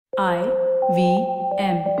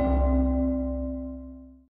IVM.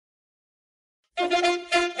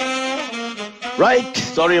 Right.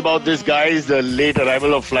 Sorry about this, guys. The late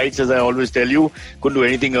arrival of flights, as I always tell you, couldn't do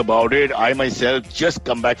anything about it. I myself just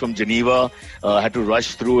come back from Geneva, had to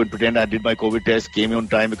rush through and pretend I did my COVID test, came on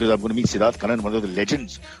time because I'm going to meet Siddharth Kannan, one of the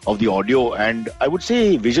legends of the audio and I would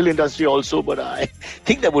say visual industry also, but I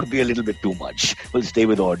think that would be a little bit too much. We'll stay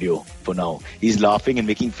with audio for now. He's laughing and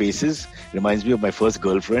making faces. Reminds me of my first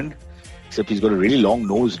girlfriend. Except he's got a really long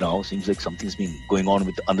nose now. Seems like something's been going on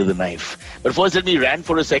with under the knife. But first, let me rant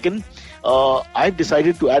for a second. I've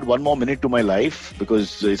decided to add one more minute to my life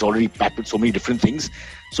because it's already packed with so many different things.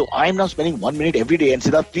 So I'm now spending 1 minute every day. And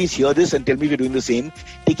Siddharth, please hear this and tell me if you're doing the same.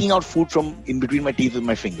 Taking out food from in between my teeth with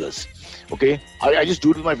my fingers. Okay? I just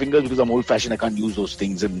do it with my fingers because I'm old-fashioned. I can't use those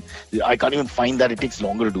things. And I can't even find that. It takes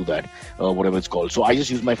longer to do that, whatever it's called. So I just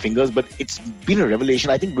use my fingers. But it's been a revelation.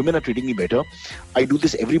 I think women are treating me better. I do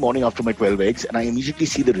this every morning after my 12 eggs. And I immediately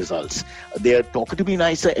see the results. They're talking to me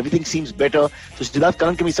nicer. Everything seems better. So Siddharth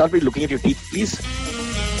Kannan, can we start by looking at your teeth, please?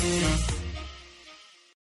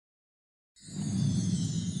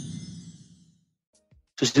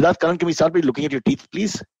 So Siddharth Kannan, can we start by looking at your teeth,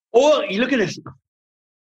 please? Oh, you look at this.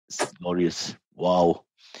 It's glorious. Wow.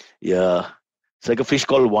 Yeah. It's like a fish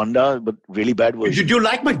called Wanda, but really bad version. Do you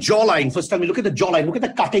like my jawline? First time you look at the jawline, look at the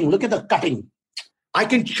cutting, look at the cutting. I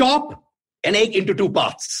can chop an egg into two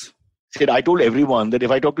parts. Sid, I told everyone that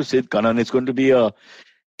if I talk to Sid Kannan, it's going to be a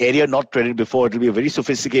area not treaded before. It'll be a very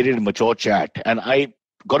sophisticated and mature chat. And I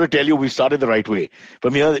got to tell you, we started the right way.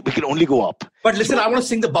 From here, we can only go up. But listen, I want to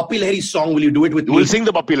sing the Bappi Lahiri song. Will you do it with me? We'll sing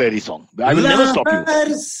the Bappi Lahiri song. I will never stop you.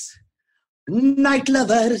 Lovers, night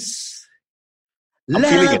lovers, I'm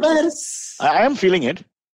feeling it. lovers, I am feeling it.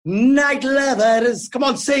 night lovers. Come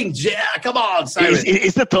on, sing. Yeah, come on, Simon.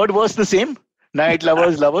 Is the third verse the same? Night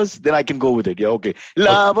lovers, lovers? Then I can go with it. Yeah, okay.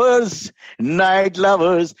 Lovers, night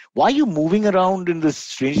lovers. Why are you moving around in this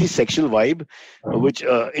strangely sexual vibe? Which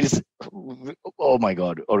is, oh my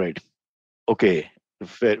God. All right. Okay.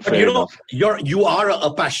 Fair enough. You are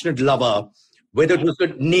a passionate lover. Whether it was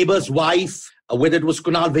the neighbor's wife, whether it was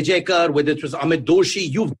Kunal Vijayakar, whether it was Amit Doshi,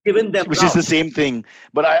 you've given them Which love. is the same thing.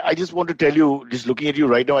 But I just want to tell you, just looking at you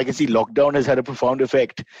right now, I can see lockdown has had a profound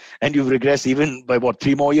effect. And you've regressed even by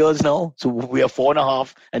 3 more years now? So we are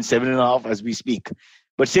 4.5 and 7.5 as we speak.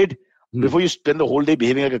 But Sid, before you spend the whole day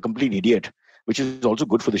behaving like a complete idiot, which is also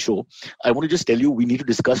good for the show, I want to just tell you, we need to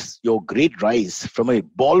discuss your great rise from a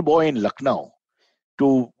ball boy in Lucknow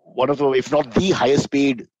to one of the, if not the highest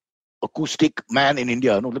paid acoustic man in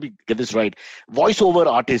India. No, let me get this right. Voiceover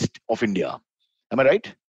artist of India. Am I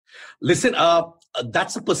right? Listen,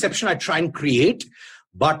 that's a perception I try and create.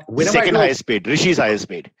 But whenever Second highest paid. Rishi's highest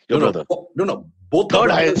paid. Your brother. No. Both Third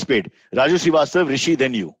highest paid. Raju Srivastav, Rishi,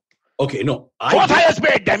 then you. Okay, no. Fourth highest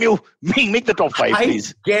paid, damn you. Make the top 5,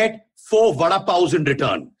 please. I get 4 vada paos in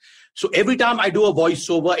return. So every time I do a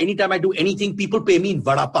voiceover, anytime I do anything, people pay me in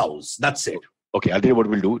vada paos. That's it. Okay, I'll tell you what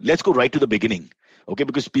we'll do. Let's go right to the beginning. Okay,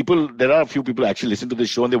 because there are a few people actually listen to this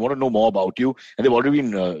show and they want to know more about you. And they've already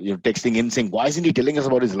been texting in saying, why isn't he telling us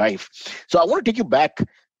about his life? So I want to take you back.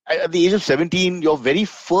 At the age of 17, your very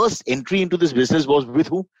first entry into this business was with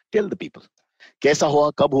who? Tell the people. Kaisa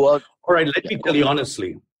hua? Kab hua? All right, let me tell you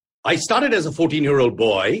honestly. I started as a 14-year-old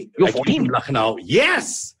boy. You're 14? From Lucknow.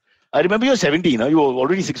 Yes! I remember you're 17. Huh? You were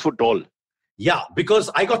already 6 foot tall. Yeah,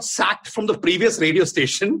 because I got sacked from the previous radio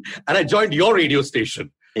station and I joined your radio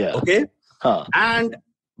station. Yeah. Okay? Huh. And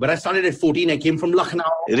when I started at 14, I came from Lucknow.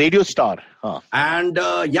 Radio star. Huh. And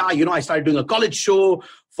I started doing a college show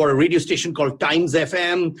for a radio station called Times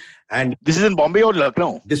FM. And this is in Bombay or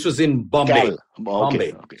Lucknow? This was in Bombay.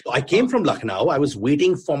 Okay. So I came from Lucknow. I was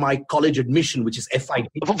waiting for my college admission, which is FIT.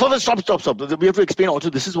 Stop. We have to explain also,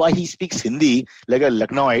 this is why he speaks Hindi like a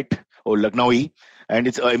Lucknowite or Lucknowi. And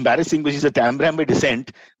it's embarrassing because he's a Tambram by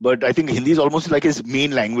descent. But I think Hindi is almost like his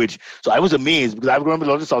main language. So I was amazed because I've grown up with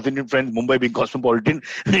a lot of South Indian friends, Mumbai being cosmopolitan.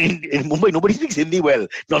 In Mumbai, nobody speaks Hindi well.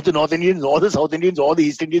 Not the North Indians, or the South Indians, or the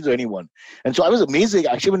East Indians, or anyone. And so I was amazed,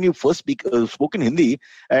 actually, when you first spoke in Hindi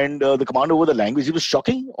and the command over the language, it was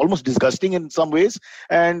shocking, almost disgusting in some ways,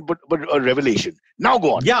 but a revelation. Now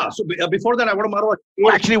go on. Yeah, so before that, I want to borrow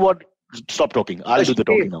actually what... Stop talking. I'll do the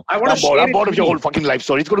talking now. I'm bored of your whole fucking life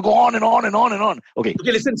story. It's going to go on and on and on and on. Okay.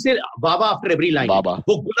 Okay, listen, say Baba after every line. Baba.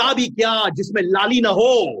 वो गुलाबी क्या जिसमें लाली न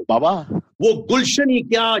हो. Baba. वो गुलशन ही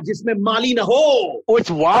क्या जिसमें माली न हो. Oh,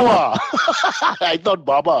 it's Wawa. I thought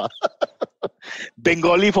Baba.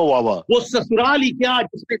 Bengali for Wawa. वो ससुराल ही क्या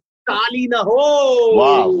जिसमें काली न हो.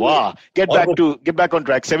 Wow. Get back on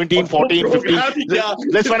track. 17, 14, 15.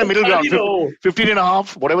 Let's find a middle ground. 15 and a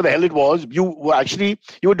half, whatever the hell it was. You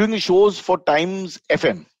were doing shows for Times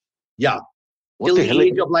FM. Yeah. What Till the the hell?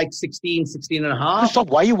 age of like 16, 16 and a half. Stop.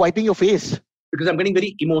 Why are you wiping your face? Because I'm getting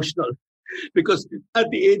very emotional. Because at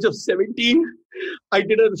the age of 17, I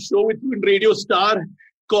did a show with you in Radio Star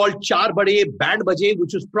called Char Bade Band Baje,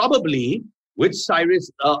 which was probably, with Cyrus,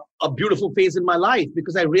 a beautiful phase in my life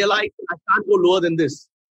because I realized I can't go lower than this.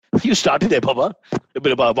 You started there, Baba.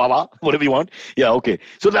 Baba, whatever you want. Yeah, okay.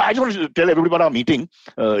 So I just want to tell everybody about our meeting.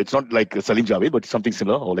 It's not like Salim Javed, but something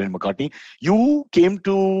similar, or Lennon McCartney. You came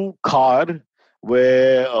to Khar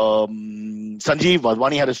where Sanjeev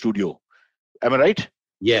Wadhwani had a studio. Am I right?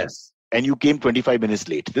 Yes. And you came 25 minutes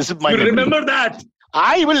late. This is my memory. Remember that?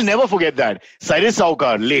 I will never forget that. Cyrus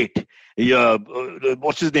Saukar, late.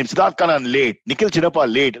 What's his name? Siddharth Kanan, late. Nikhil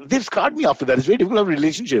Chinappa, late. They've scarred me after that. It's very difficult to have a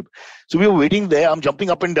relationship. So we were waiting there. I'm jumping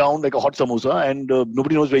up and down like a hot samosa, and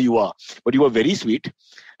nobody knows where you are. But you were very sweet.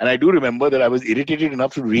 And I do remember that I was irritated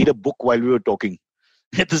enough to read a book while we were talking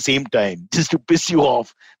at the same time, just to piss you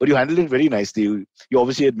off. But you handled it very nicely. You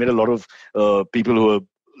obviously had met a lot of people who are,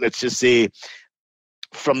 let's just say,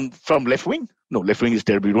 from left wing. No, left wing is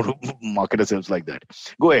terrible. We don't market ourselves like that.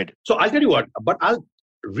 Go ahead. So I'll tell you what, but I'll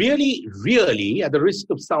really, at the risk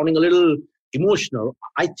of sounding a little emotional,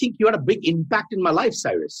 I think you had a big impact in my life,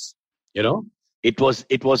 Cyrus. You know? It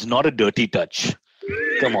was not a dirty touch.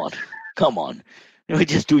 Come on. We're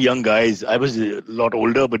just two young guys. I was a lot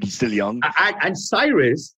older, but he's still young. And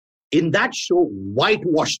Cyrus, in that show,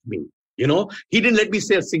 whitewashed me. You know, he didn't let me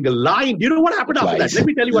say a single line. Do you know what happened after that? Let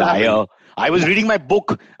me tell you what happened. I was reading my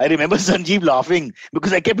book. I remember Sanjeev laughing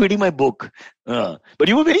because I kept reading my book. But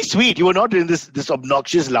you were very sweet. You were not in this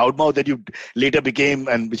obnoxious loudmouth that you later became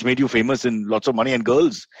and which made you famous and lots of money and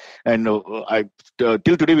girls. And till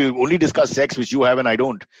today, we only discuss sex, which you have and I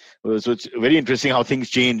don't. So it's very interesting how things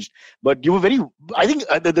changed. But you were very, I think,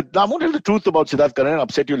 I won't tell the truth about Siddharth Kanan and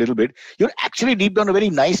upset you a little bit. You're actually deep down a very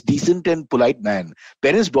nice, decent and polite man.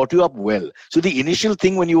 Parents brought you up well. So the initial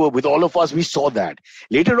thing when you were with all of us, we saw that.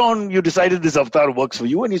 Later on, you decided this avatar works for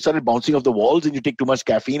you and you started bouncing off the walls and you take too much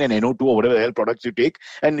caffeine and NO2 or whatever the hell products you take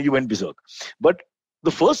and you went berserk. But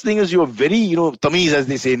the first thing is you're very, tamiz, as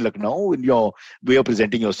they say in Lucknow, in your way of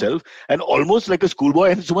presenting yourself and almost like a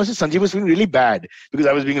schoolboy. And so much as Sanjeev was feeling really bad because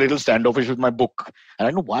I was being a little standoffish with my book. And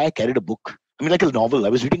I don't know why I carried a book. I mean, like a novel. I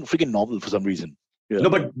was reading a freaking novel for some reason. Yeah. No,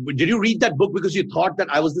 but did you read that book because you thought that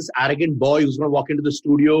I was this arrogant boy who's going to walk into the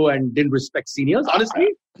studio and didn't respect seniors? Honestly?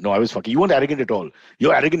 No, I was fucking. You weren't arrogant at all.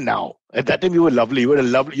 You're arrogant now. At that time, you were lovely. You were a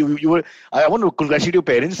lovely. You were. I want to congratulate your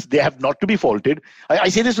parents. They have not to be faulted. I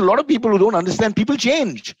say this to a lot of people who don't understand. People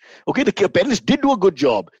change. Okay, the parents did do a good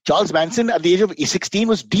job. Charles Manson, at the age of 16,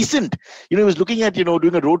 was decent. He was looking at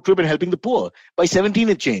doing a road trip and helping the poor. By 17,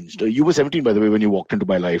 it changed. You were 17, by the way, when you walked into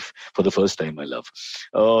my life for the first time. My love.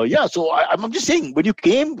 Yeah. So I'm just saying, when you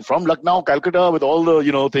came from Lucknow, Calcutta, with all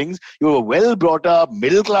the things, you were a well brought up,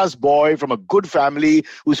 middle class boy from a good family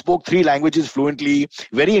who spoke 3 languages fluently,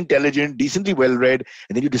 very intelligent, decently well read,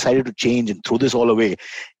 and then you decided to change and throw this all away.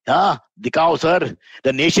 Dikao, sir.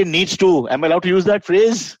 The nation needs to. Am I allowed to use that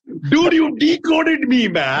phrase? Dude, you decoded me,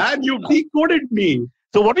 man. You decoded me.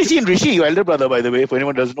 So what we see in Rishi, your elder brother, by the way, if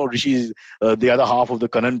anyone doesn't know, Rishi is the other half of the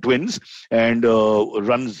Kanan twins and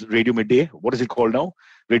runs Radio Midday. What is it called now?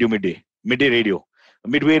 Radio Midday. Midday Radio.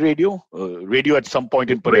 Midway Radio, radio at some point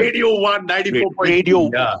in Parel. Radio 1, 94.3. Radio.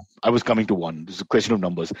 Yeah. I was coming to 1. This is a question of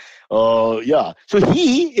numbers. Yeah. So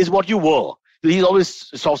he is what you were. He's always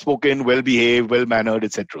soft-spoken, well-behaved, well-mannered,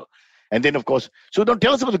 etc. And then, of course, so don't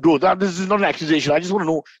tell us about the growth. This is not an accusation. I just want to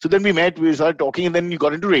know. So then we met, we started talking, and then you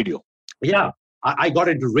got into radio. Yeah. I got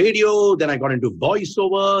into radio, then I got into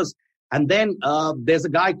voiceovers. And then there's a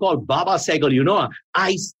guy called Baba Sehgal,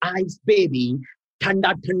 Ice, Ice Baby.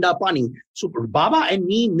 Thanda Thanda Pani. So Baba and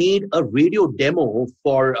me made a radio demo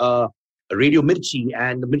for Radio Mirchi,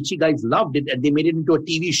 and the Mirchi guys loved it, and they made it into a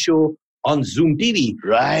TV show on Zoom TV.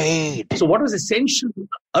 Right. So what was essentially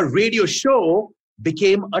a radio show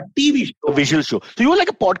became a TV show. A visual show. So you were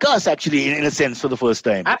like a podcast, actually, in a sense, for the first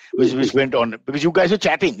time, which went on, because you guys were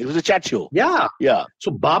chatting. It was a chat show. Yeah. Yeah.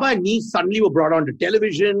 So Baba and me suddenly were brought on to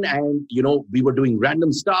television, and, we were doing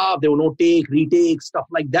random stuff. There were no retake, stuff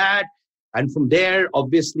like that. And from there,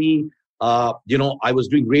 obviously, I was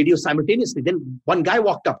doing radio simultaneously. Then one guy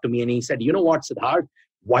walked up to me and he said, you know what, Siddharth,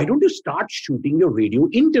 why don't you start shooting your radio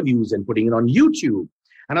interviews and putting it on YouTube?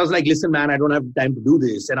 And I was like, listen, man, I don't have time to do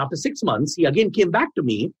this. And after 6 months, he again came back to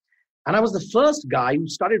me. And I was the first guy who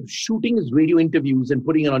started shooting his radio interviews and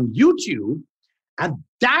putting it on YouTube. And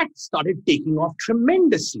that started taking off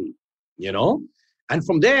tremendously, And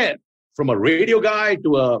from there, from a radio guy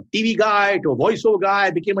to a TV guy to a voiceover guy,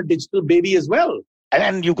 I became a digital baby as well.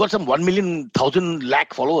 And you've got some 1,000,000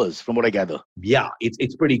 lakh followers, from what I gather. Yeah,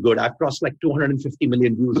 it's pretty good. I've crossed like 250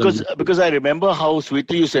 million views. Because I remember how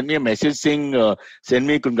sweetly you sent me a message saying, send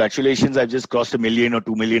me congratulations, I've just crossed 1 million or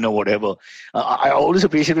 2 million or whatever. I always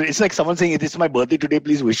appreciate it. It's like someone saying, this is my birthday today,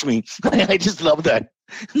 please wish me. I just love that.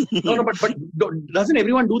 No, but doesn't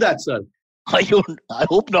everyone do that, sir? I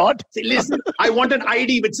hope not. Say, listen, I want an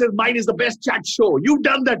ID which says mine is the best chat show. You've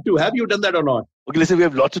done that too. Have you done that or not? Okay, listen, we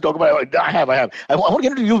have lots to talk about. I have. I want to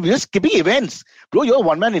get into you. You're skipping events. Bro, you're a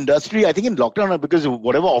one-man industry. I think in lockdown, because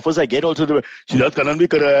whatever offers I get also, Siddharth Kannan bhi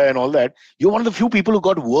kar raha hai and all that. You're one of the few people who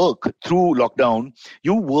got work through lockdown.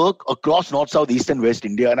 You work across North, South, East and West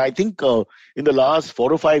India. And I think in the last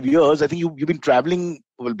 4 or 5 years, I think you've been traveling,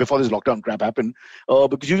 well, before this lockdown crap happened,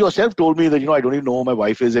 because you yourself told me that, I don't even know who my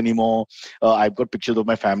wife is anymore. I've got pictures of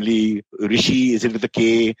my family. Rishi, is it with a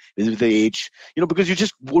K? Is it with a H? Because you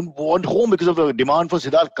just won't want home because of the demand for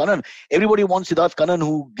Siddharth Kannan. Everybody wants Siddharth Kannan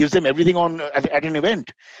who gives them everything at an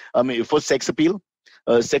event. First, sex appeal.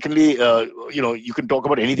 Secondly, you can talk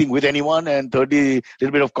about anything with anyone. And thirdly, a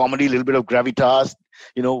little bit of comedy, a little bit of gravitas,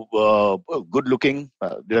 good looking.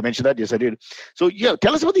 Did I mention that? Yes, I did. So, yeah,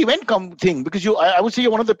 tell us about the event thing, because I would say you're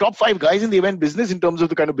one of the top 5 guys in the event business in terms of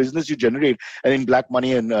the kind of business you generate and in black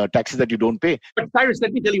money and taxes that you don't pay. But Cyrus,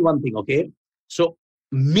 let me tell you one thing, okay? So,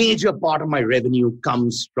 major part of my revenue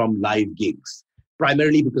comes from live gigs.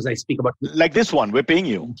 Primarily because I speak about... Like this one, we're paying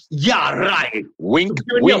you. Yeah, right. Wink,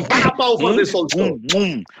 wink. For this also.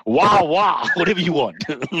 Wow. Whatever you want.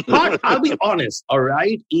 But I'll be honest, all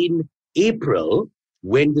right? In April,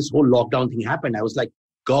 when this whole lockdown thing happened, I was like,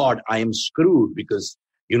 God, I am screwed because,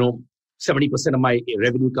 70% of my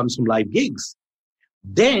revenue comes from live gigs.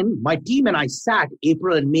 Then my team and I sat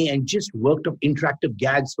April and May and just worked up interactive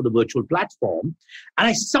gags for the virtual platform. And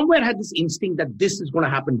I somewhere had this instinct that this is going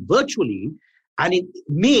to happen virtually. And in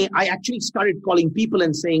May, I actually started calling people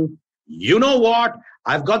and saying, you know what?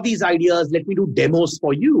 I've got these ideas. Let me do demos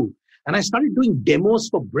for you. And I started doing demos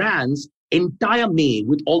for brands entire May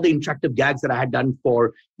with all the interactive gags that I had done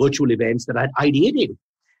for virtual events that I had ideated.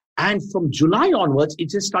 And from July onwards, it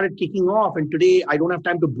just started kicking off. And today, I don't have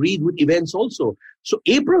time to breathe with events also. So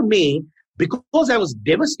April, May, because I was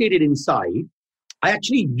devastated inside, I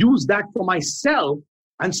actually used that for myself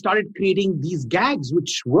and started creating these gags,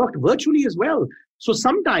 which worked virtually as well. So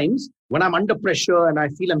sometimes when I'm under pressure and I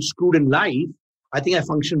feel I'm screwed in life, I think I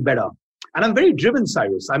function better. And I'm very driven,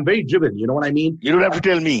 Cyrus. I'm very driven. You know what I mean? You don't have to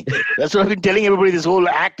tell me. That's what I've been telling everybody. This whole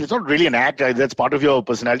act, it's not really an act. That's part of your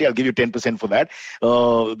personality. I'll give you 10% for that.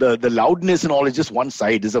 The loudness and all is just one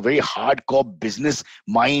side. It's a very hardcore business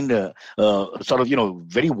mind,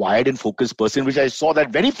 very wired and focused person, which I saw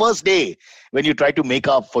that very first day when you tried to make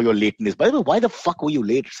up for your lateness. By the way, why the fuck were you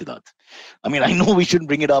late, Siddharth? I mean, I know we shouldn't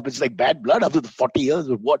bring it up. It's like bad blood after the 40 years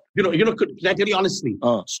or what? Can I tell you honestly?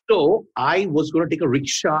 So I was going to take a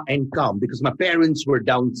rickshaw and come because my parents were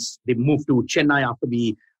down. They moved to Chennai after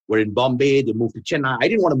we were in Bombay. They moved to Chennai. I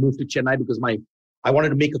didn't want to move to Chennai because I wanted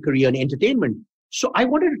to make a career in entertainment. So I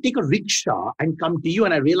wanted to take a rickshaw and come to you.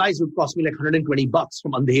 And I realized it would cost me like $120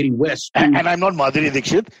 from Andheri West. And I'm not Madhuri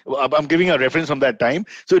Dixit. I'm giving a reference from that time.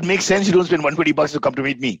 So it makes sense you don't spend $120 to come to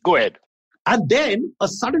meet me. Go ahead. And then a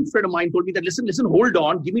sudden friend of mine told me that, listen, hold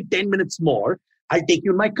on, give me 10 minutes more. I'll take you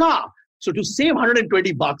in my car. So to save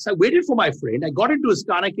 $120, I waited for my friend. I got into his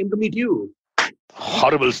car and I came to meet you.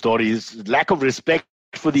 Horrible stories. Lack of respect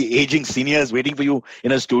for the aging seniors waiting for you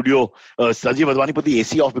in a studio. Sanjeev Advani put the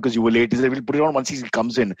AC off because you were late. He said, we'll put it on once he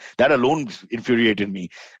comes in. That alone infuriated me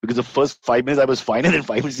because the first 5 minutes I was fine, and then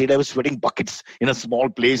 5 minutes later I was sweating buckets in a small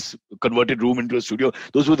place, converted room into a studio.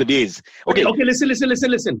 Those were the days. Okay,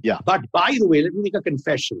 listen. Yeah. But by the way, let me make a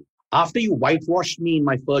confession. After you whitewashed me in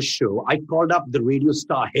my first show, I called up the radio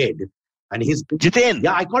star head and his... Jiten.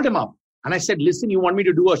 Yeah, I called him up and I said, listen, you want me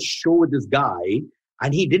to do a show with this guy?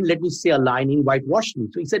 And he didn't let me say a line. He whitewashed me.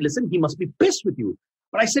 So he said, listen, he must be pissed with you.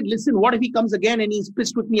 But I said, listen, what if he comes again and he's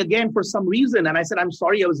pissed with me again for some reason? And I said, I'm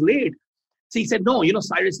sorry, I was late. So he said, no,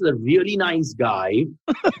 Cyrus is a really nice guy.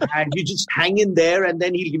 And you just hang in there and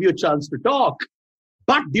then he'll give you a chance to talk.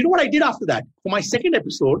 But do you know what I did after that? For my second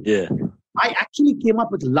episode, I actually came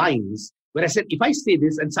up with lines where I said, if I say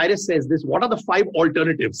this and Cyrus says this, what are the 5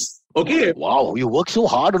 alternatives? Okay. Wow, you work so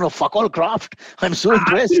hard on a fuck all craft. I'm so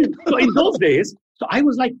impressed. So in those days, so I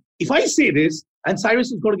was like, if I say this and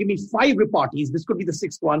Cyrus is going to give me 5 repartees, this could be the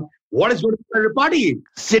 6th one. What is going to be my repartee?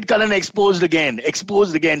 Sid Cullen exposed again.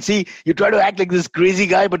 See, you try to act like this crazy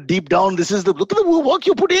guy, but deep down, look at the work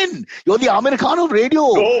you put in. You're the Amir Khan of radio.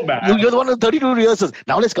 Oh, man. You're the one of the 32 rehearsals.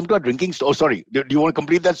 Now let's come to our drinking story. Oh, sorry. Do you want to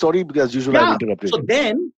complete that story? Because as usual, I've interrupted. So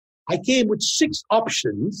then I came with 6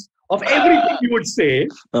 options of everything you would say.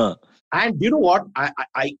 And you know what?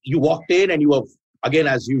 You walked in and you were, again,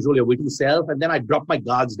 as usual, your witty self. And then I dropped my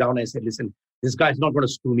guards down and I said, listen, this guy's not going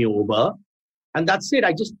to screw me over. And that's it.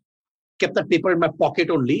 I just kept that paper in my pocket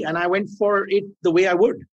only. And I went for it the way I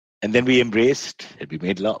would. And then we embraced and we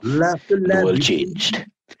made love. Love to The love world you. changed.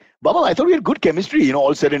 Baba, I thought we had good chemistry, you know,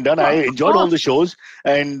 all said and done. I enjoyed all the shows.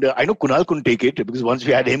 And I know Kunal couldn't take it because once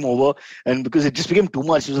we had him over and because it just became too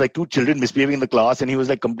much. It was like two children misbehaving in the class and he was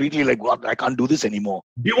like completely like, what? I can't do this anymore.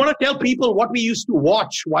 Do you want to tell people what we used to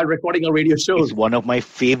watch while recording our radio shows? It's one of my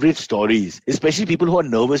favorite stories, especially people who are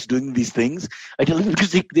nervous doing these things. I tell them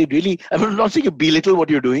because they really, I'm not saying you belittle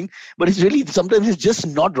what you're doing, but it's really, sometimes it's just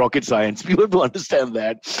not rocket science. People have to understand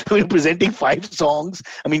that. I mean, presenting 5 songs,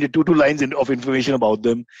 I mean, the two lines of information about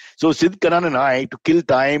them. So Sid Kanan and I, to kill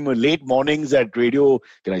time, late mornings at radio,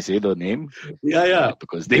 can I say the name? Yeah.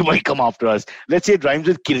 Because they might come after us. Let's say it rhymes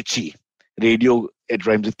with Kirchi. Radio, it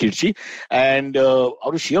rhymes with Kirchi. And out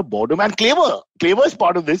of sheer boredom, and Claver is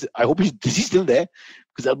part of this. I hope is he still there?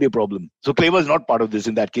 Because that'll be a problem. So Claver is not part of this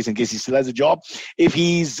in that case, in case he still has a job. If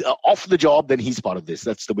he's off the job, then he's part of this.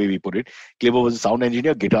 That's the way we put it. Claver was a sound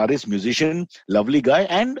engineer, guitarist, musician, lovely guy,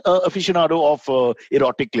 and aficionado of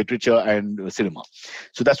erotic literature and cinema.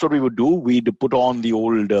 So that's what we would do. We'd put on the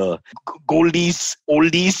old goldies,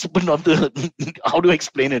 oldies, but not the, how do I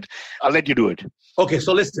explain it? I'll let you do it. Okay,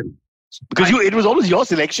 so listen. Because it was always your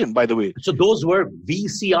selection, by the way. So those were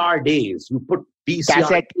VCR days. You put VCR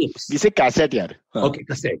Cassette. tapes. We say cassette, yaar. Okay,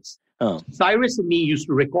 cassettes. Huh. Cyrus and me used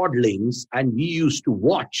to record links and we used to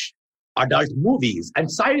watch adult movies.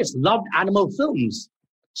 And Cyrus loved animal films.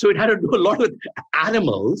 So it had to do a lot with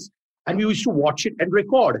animals and we used to watch it and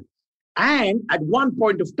record. And at one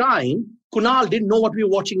point of time, Kunal didn't know what we were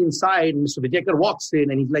watching inside. And Mr. Vijayakar walks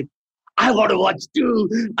in and he's like, I want to watch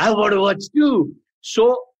too.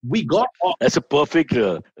 So we got off. That's a perfect,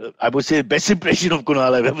 I would say, best impression of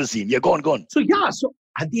Kunal I've ever seen. Yeah, go on. So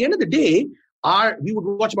at the end of the day, we would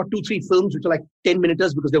watch about 2-3 films, which are like 10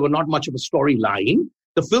 minutes because there were not much of a storyline.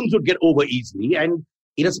 The films would get over easily. And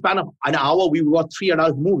in a span of an hour, we would watch 3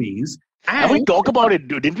 adult movies. And we talk about it,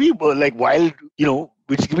 didn't we? Like while,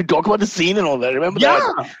 we talk about the scene and all that. Remember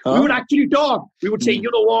that? Yeah, we would actually talk. We would say, you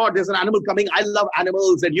know what, there's an animal coming. I love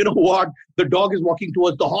animals. And you know what, the dog is walking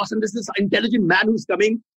towards the horse. And there's this intelligent man who's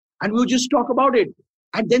coming. And we would just talk about it.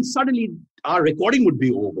 And then suddenly our recording would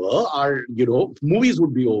be over. Our, movies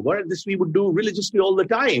would be over. And this we would do religiously all the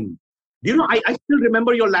time. I still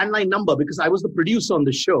remember your landline number because I was the producer on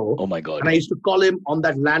the show. Oh, my God. And I used to call him on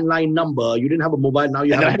that landline number. You didn't have a mobile. Now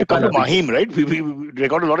you have a mobile. I had to come to Mahim, right? We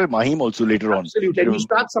recorded a lot at Mahim also later on. Absolutely.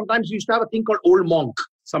 And sometimes you used to have a thing called Old Monk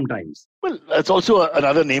sometimes. Well, that's also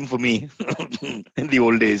another name for me in the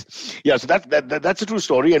old days. Yeah, so that's a true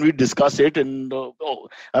story. And we discussed it. And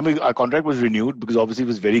our contract was renewed because obviously it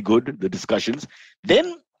was very good, the discussions.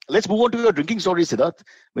 Then let's move on to your drinking story, Siddharth.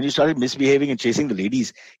 When you started misbehaving and chasing the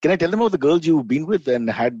ladies, can I tell them about the girls you've been with and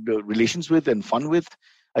had relations with and fun with?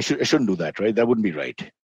 I shouldn't do that, right? That wouldn't be right.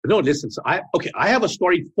 No, listen. So I have a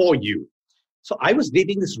story for you. So I was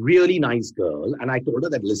dating this really nice girl, and I told her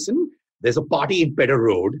that, listen, there's a party in Pedder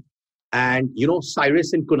Road, and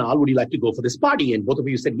Cyrus and Kunal, would you like to go for this party? And both of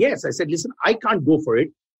you said yes. I said, listen, I can't go for it,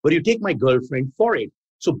 but you take my girlfriend for it.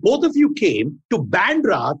 So both of you came to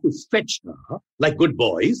Bandra to fetch her, like good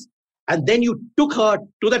boys. And then you took her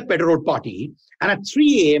to that Pedder Road party. And at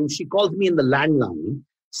 3 a.m., she calls me in the landline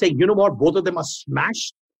saying, you know what? Both of them are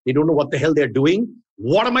smashed. They don't know what the hell they're doing.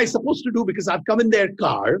 What am I supposed to do? Because I've come in their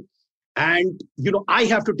car and, I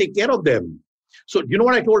have to take care of them. So you know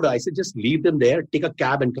what I told her? I said, just leave them there, take a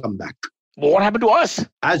cab and come back. Well, what happened to us?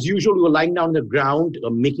 As usual, we were lying down on the ground,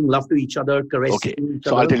 making love to each other, caressing each other.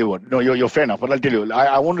 So I'll tell you what. No, you're fair enough. But I'll tell you,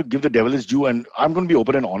 I want to give the devil his due, and I'm going to be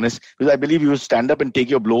open and honest because I believe you stand up and take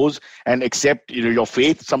your blows and accept your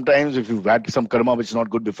faith. Sometimes if you've had some karma which is not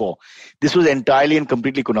good before, this was entirely and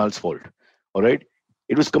completely Kunal's fault. All right.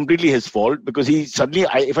 It was completely his fault because he suddenly,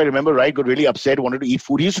 if I remember right, got really upset, wanted to eat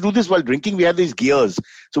food. He used to do this while drinking. We had these gears.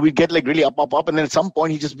 So we'd get like really up. And then at some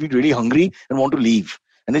point, he'd just be really hungry and want to leave.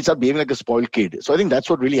 And then start behaving like a spoiled kid. So I think that's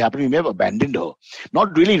what really happened. We may have abandoned her.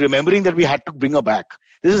 Not really remembering that we had to bring her back.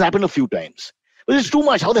 This has happened a few times. But it's too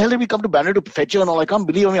much. How the hell did we come to Bandra to fetch her and all? I can't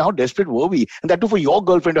believe, how desperate were we? And that too for your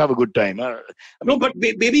girlfriend to have a good time. No, but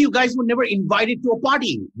maybe you guys were never invited to a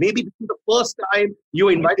party. Maybe this is the first time you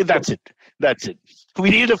were invited. That's it. We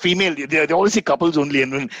needed a female. They always say couples only.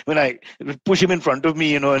 And when I push him in front of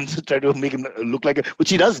me, and try to make him look like which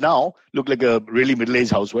he does now, look like a really middle-aged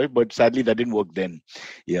housewife. But sadly, that didn't work then.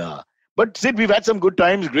 Yeah. But Sid, we've had some good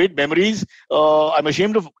times, great memories. I'm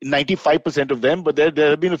ashamed of 95% of them, but there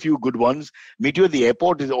have been a few good ones. Meet you at the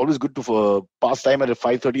airport is always good to pass time at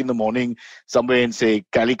 5:30 in the morning, somewhere in, say,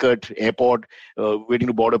 Calicut Airport, waiting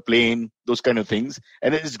to board a plane, those kind of things.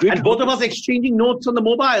 And it's great. And both of us exchanging notes on the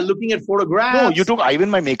mobile, looking at photographs. No, you took Ivan,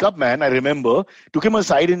 my makeup man, I remember, took him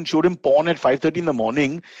aside and showed him porn at 5:30 in the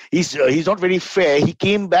morning. He's not very fair. He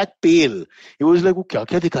came back pale. He was like, "Oh, kya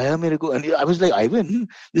dikhaya mere ko?" And I was like, "Ivan,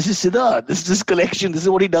 this is Siddharth. This is his collection. This is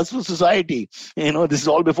what he does for society. This is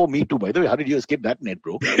all before Me Too. By the way, how did you escape that net,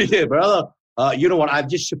 bro?" Yeah, brother. You know what? I've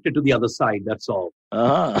just shifted to the other side. That's all.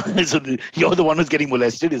 So you're the one who's getting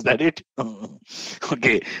molested. Is that it?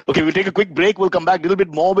 Okay. We'll take a quick break. We'll come back a little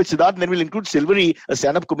bit more with Siddharth, and then we'll include Silvery, a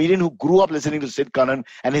stand-up comedian who grew up listening to Sid Kannan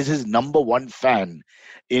and is his number one fan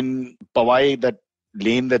in Powai, that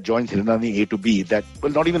lane that joins Hiranani A to B. That,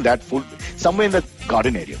 well, not even that full, somewhere in the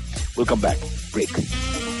garden area. We'll come back. Break.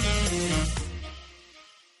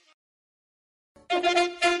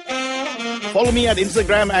 Follow me at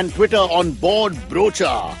Instagram and Twitter on Bored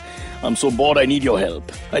Brocha. I'm so bored, I need your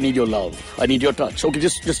help. I need your love. I need your touch. Okay,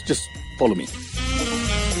 just follow me.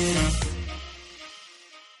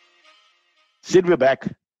 Sid, we're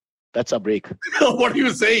back. That's our break. What are you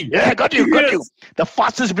saying? Yeah, got you. The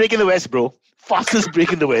fastest break in the West, bro. Fastest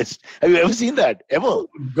break in the West. Have you ever seen that? Ever?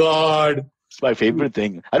 God. It's my favorite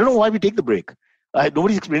thing. I don't know why we take the break.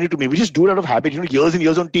 Nobody's explained it to me. We just do it out of habit. Years and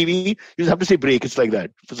years on TV, you just have to say break. It's like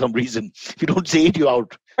that for some reason. If you don't say it, you're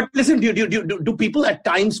out. But listen, do people at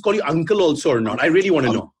times call you uncle also or not? I really want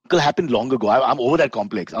to know. Uncle happened long ago. I'm over that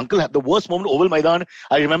complex. Uncle, the worst moment, Oval Maidan,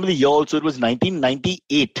 I remember the year also. It was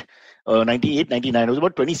 1998. 98, 99. I was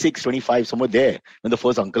about 26, 25, somewhere there when the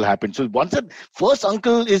first uncle happened. So once that first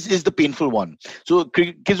uncle is the painful one. So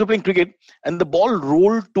kids were playing cricket and the ball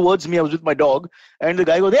rolled towards me. I was with my dog and the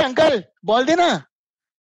guy goes, "Hey uncle, ball dena."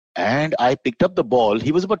 And I picked up the ball.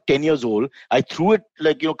 He was about 10 years old. I threw it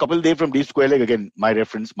a couple of days from Deep Square Leg, again, my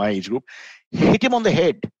reference, my age group. Hit him on the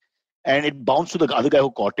head and it bounced to the other guy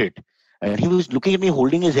who caught it. And he was looking at me,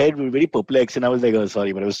 holding his head, very perplexed. And I was like, "Oh,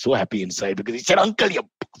 sorry," but I was so happy inside because he said, "Uncle, you."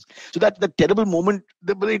 So that terrible moment,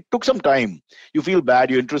 it took some time. You feel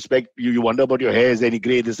bad, you introspect, you wonder about your hair, is there any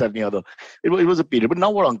gray, this, that, and the other. It was a period. But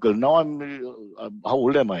now what, uncle? Now how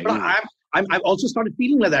old am I? I've also started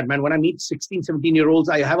feeling like that, man. When I meet 16, 17-year-olds,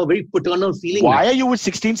 I have a very paternal feeling. Why are you with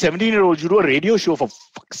 16, 17-year-olds? You do a radio show, for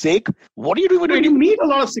fuck's sake. What are you doing with radio? You meet a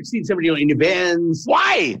lot of 16, 17-year-olds in events.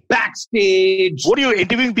 Why? Backstage. What are you,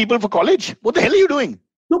 interviewing people for college? What the hell are you doing?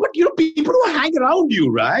 No, but people who hang around you,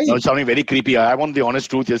 right? No, it's sounding very creepy. I want the honest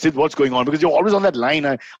truth here. Sid, what's going on? Because you're always on that line.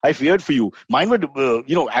 I feared for you. Mine were,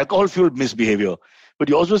 alcohol-fueled misbehavior. But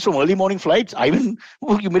yours was from early morning flights. Ivan,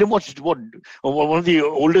 you made him watch one of the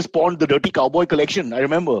oldest porn, the Dirty Cowboy collection. I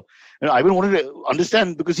remember. And Ivan wanted to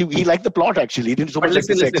understand because he liked the plot, actually. He didn't so much like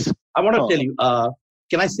the sex. Listen. I want to tell you,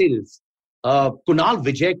 can I say this? Kunal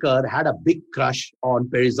Vijayakar had a big crush on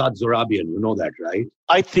Perizad Zorabian. You know that, right?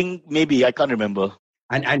 I think maybe. I can't remember.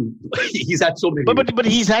 And he's had so many. But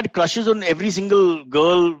he's had crushes on every single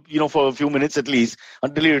girl, for a few minutes at least,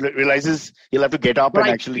 until he realizes he'll have to get up and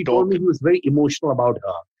actually talk. He told me he was very emotional about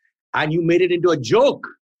her. And you made it into a joke.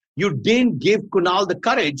 You didn't give Kunal the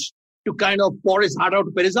courage to kind of pour his heart out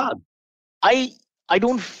to Perizad. I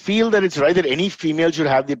don't feel that it's right that any female should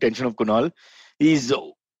have the attention of Kunal. He's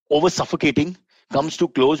over suffocating, comes too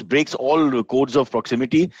close, breaks all codes of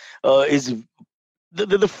proximity,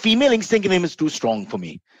 The female instinct in him is too strong for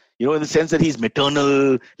me, in the sense that he's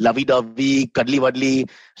maternal, lovey-dovey, cuddly-wuddly.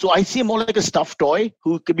 So I see him more like a stuffed toy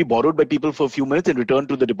who can be borrowed by people for a few minutes and returned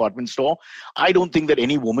to the department store. I don't think that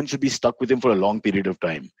any woman should be stuck with him for a long period of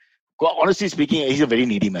time. Honestly speaking, he's a very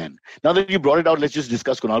needy man. Now that you brought it out, let's just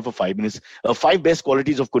discuss Kunal for 5 minutes. 5 best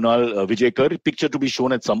qualities of Kunal Vijayakar. Picture to be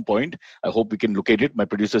shown at some point. I hope we can locate it. My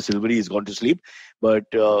producer Silvery has gone to sleep. But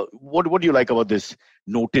what do you like about this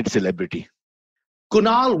noted celebrity?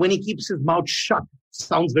 Kunal, when he keeps his mouth shut,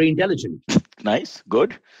 sounds very intelligent. Nice,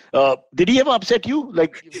 good. Did he ever upset you?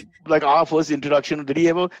 Like our first introduction, did he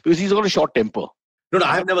ever? Because he's got a short temper. No,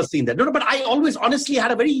 I have never seen that. No, but I always honestly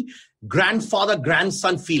had a very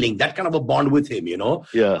grandfather-grandson feeling, that kind of a bond with him,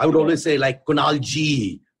 Yeah. I would always say like, Kunal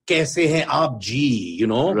ji, kaise hai aap ji,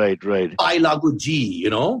 Right. Pai lagu ji,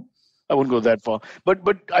 I wouldn't go that far. But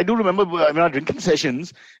I do remember, our drinking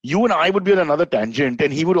sessions, you and I would be on another tangent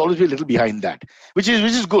and he would always be a little behind that, which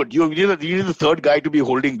is good. You need the third guy to be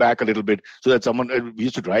holding back a little bit so that someone, we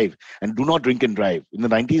used to drive and do not drink and drive. In the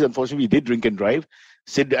 90s, unfortunately, we did drink and drive.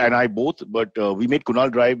 Sid and I both, but we made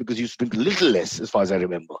Kunal drive because he used to drink a little less, as far as I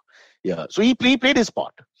remember. Yeah, so he played his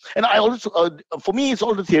part. And I also, for me, it's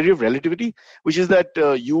all the theory of relativity, which is that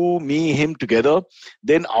you, me, him together,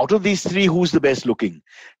 then out of these three, who's the best looking?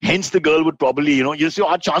 Hence, the girl would probably, so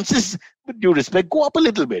our chances, with due respect, go up a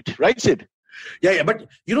little bit. Right, Sid? Yeah. But,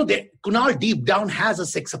 Kunal deep down has a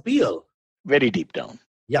sex appeal. Very deep down.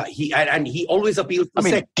 Yeah, he always appeals for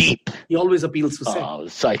sex. Deep. He always appeals for sex. Oh,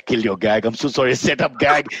 so I killed your gag. I'm so sorry. Set up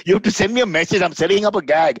gag. You have to send me a message. I'm setting up a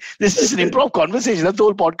gag. This is an improv conversation. That's the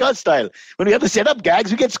whole podcast style. When we have to set up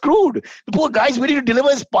gags, we get screwed. The poor guy's waiting to deliver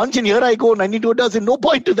his punch, and here I go. 92 does no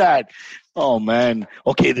point to that. Oh, man.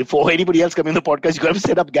 Okay, before anybody else coming in the podcast, you got to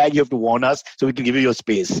set up gag. You have to warn us so we can give you your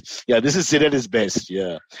space. Yeah, this is Sid at his best.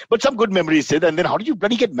 Yeah. But some good memories, Sid. And then how did you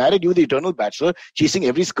bloody get married? You were the eternal bachelor, chasing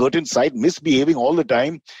every skirt in sight, misbehaving all the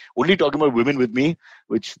time, only talking about women with me,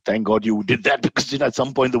 which thank God you did that because at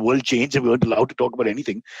some point the world changed and we weren't allowed to talk about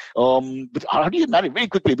anything. But how do you get married? Very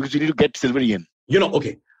quickly, because we need to get Silvery in.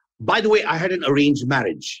 Okay. By the way, I had an arranged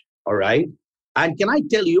marriage. All right. And can I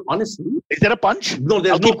tell you, honestly... Is there a punch? No,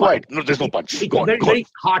 there's no punch. No, there's no punch. It's very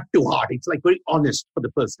heart to heart. It's like very honest for the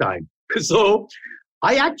first time. So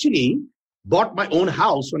I actually bought my own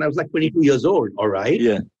house when I was like 22 years old. All right.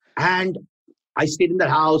 Yeah. And I stayed in that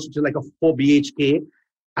house, which is like a 4 BHK.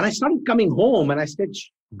 And I started coming home and I said,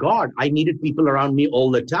 God, I needed people around me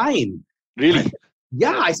all the time. Really?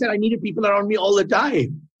 I said I needed people around me all the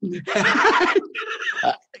time.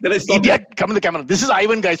 Then I saw Idiot, come in the camera. This is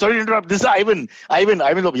Ivan, guys. Sorry to interrupt. This is Ivan. Ivan,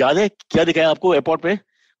 याद है क्या दिखाया आपको airport पे?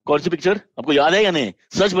 कौन सी picture? आपको याद है या नहीं?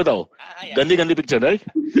 सच बताओ. गंदी पिक्चर, right?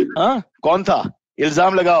 हाँ? कौन था?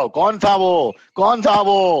 इल्जाम लगाओ. कौन था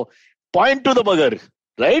वो? Point to the bugger.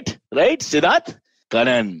 Right? Siddharth?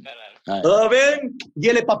 Kanan. Irvin,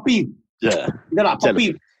 ये ले पप्पी. Yeah. इधर आ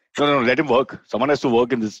पप्पी. No, let him work. Someone has to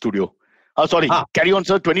work in this studio. Oh, sorry. Carry on,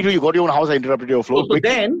 sir. 22, you got your own house. I interrupted your flow. So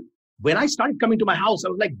then, when I started coming to my house, I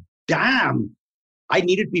was like, damn, I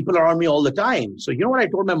needed people around me all the time. So you know what I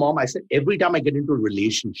told my mom? I said, every time I get into a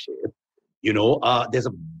relationship, there's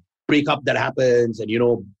a breakup that happens and,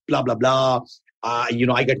 blah, blah, blah. I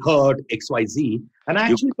get hurt, XYZ. And I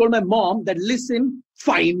actually told my mom that, listen,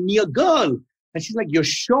 find me a girl. And she's like, you're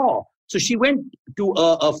sure? So she went to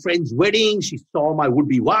a friend's wedding. She saw my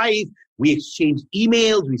would-be wife. We exchanged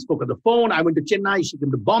emails. We spoke on the phone. I went to Chennai. She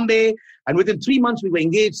came to Bombay. And within 3 months, we were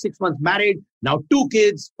engaged, 6 months married. Now 2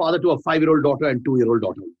 kids, father to a 5-year-old daughter and 2-year-old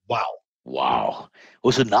daughter. Wow.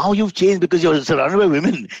 Oh, so now you've changed because you're surrounded by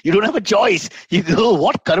women. You don't have a choice. You go,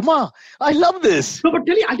 what karma? I love this. No, but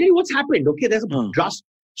I'll tell you what's happened. Okay, there's a trust.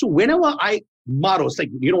 So whenever Maros,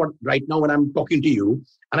 like, you know what, right now when I'm talking to you,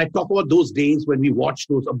 and I talk about those days when we watched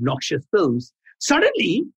those obnoxious films,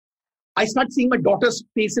 suddenly I start seeing my daughter's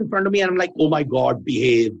face in front of me and I'm like, oh my God,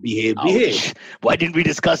 behave. Why didn't we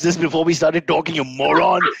discuss this before we started talking, you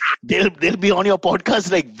moron? They'll be on your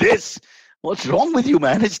podcast like this. What's wrong with you,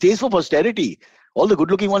 man? It stays for posterity. All the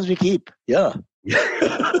good-looking ones we keep. Yeah.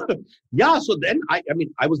 Yeah, so then,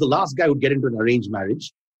 I was the last guy who'd get into an arranged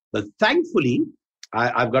marriage. But thankfully,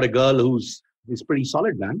 I've got a girl who's pretty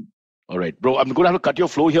solid, man. All right, bro, I'm going to have to cut your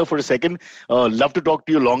flow here for a second. Love to talk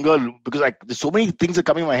to you longer because there's so many things that are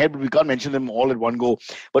coming in my head, but we can't mention them all at one go.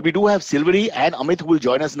 But we do have Silvery and Amit who will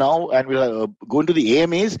join us now, and we'll go into the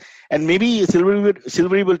AMAs. And maybe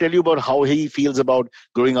Silvery will tell you about how he feels about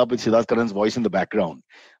growing up with Siddharth Kanan's voice in the background.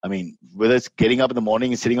 I mean, whether it's getting up in the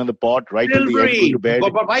morning and sitting on the pot, right till the end, going to bed.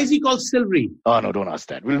 But why is he called Silvery? Oh, no, don't ask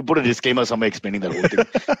that. We'll put a disclaimer somewhere explaining that whole thing.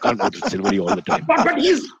 Can't go to Silvery all the time. But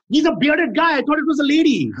he's a bearded guy. I thought it was a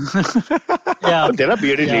lady. Yeah. But there are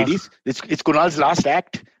bearded ladies. It's Kunal's last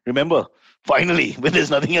act. Remember, finally, when there's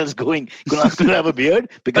nothing else going, Kunal's going to have a beard,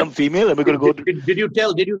 become female, and we're going to go to... Did you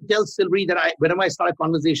tell Silvery that whenever I start a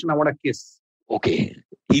conversation, I want to kiss? Okay.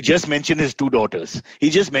 He just mentioned his 2 daughters. He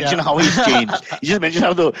just mentioned how he's changed. He just mentioned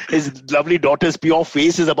how his lovely daughter's pure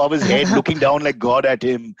face is above his head, looking down like God at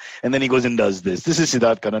him. And then he goes and does this. This is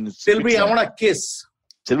Siddharth Kanan. Silvery, I want to kiss.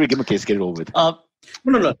 Silvery, give him a kiss. Get it over with.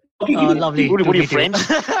 No. Okay, lovely. What are you, French?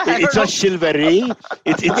 It's a Silvery.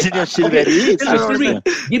 It's in your Silvery. Silvery,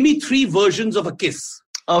 give me 3 versions of a kiss.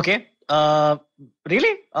 Okay.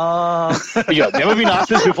 Really? Yeah, never been asked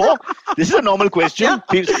this before. This is a normal question.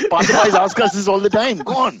 Passerbys ask us this all the time.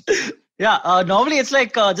 Go on. Yeah, normally it's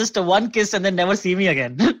like just one kiss and then never see me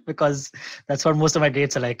again because that's what most of my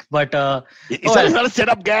dates are like. But is that not a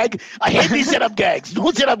setup gag? I hate these setup gags.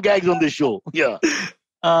 No setup gags on this show. Yeah.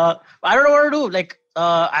 I don't know what to do. Like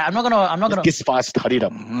I'm not gonna. Kiss fast, hurry it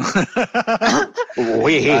up. Oh,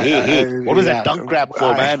 hey. What was that tongue crap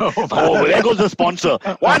for, man? Oh, there goes the sponsor.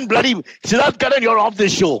 One bloody Siddharth Karan, you're off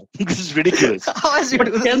this show. This is ridiculous.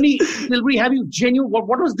 But tell me, Silvery, have you genuine? What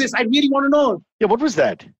was this? I really want to know. Yeah, what was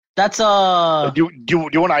that? That's Do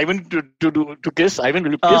you want Ivan to kiss? Ivan,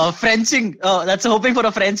 will you kiss? Frenching. That's hoping for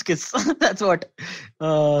a French kiss. That's what.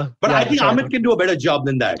 But I think Amit can do a better job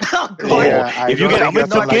than that. If you get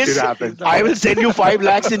Amit to kiss, I will send you 5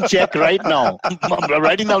 lakhs in check right now. I'm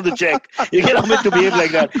writing down the check. You get Amit to behave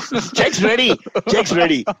like that. Check's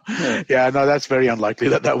ready. Yeah, no, that's very unlikely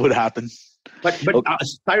that would happen. But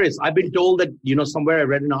Cyrus, I've been told that, somewhere I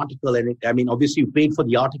read an article, and obviously you paid for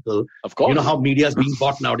the article. Of course. You know how media is being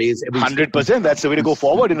bought nowadays. 100%. That's the way to go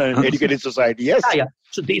forward in an educated society. Yes. Yeah.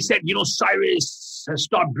 So they said, Cyrus has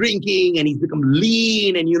stopped drinking and he's become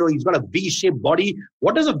lean and, he's got a V-shaped body.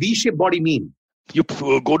 What does a V-shaped body mean? You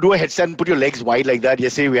go do a headstand and put your legs wide like that.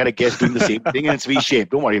 Yesterday we had a guest doing the same thing and it's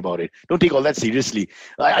V-shaped. Don't worry about it. Don't take all that seriously.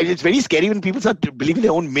 It's very scary when people start believing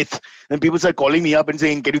their own myth. Then people start calling me up and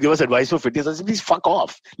saying, can you give us advice for fitness? I said, please fuck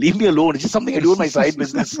off. Leave me alone. It's just something I do in my side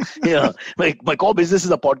business. Yeah. My core business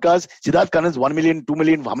is a podcast. Siddharth Kanan's 1 million, 2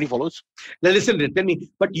 million. How many followers? Now listen, tell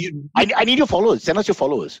me. But I need your followers. Send us your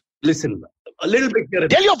followers. Listen, a little bit here.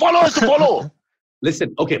 Tell your followers to follow.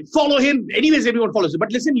 Listen, okay, follow him. Anyways, everyone follows him.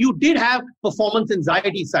 But listen, you did have performance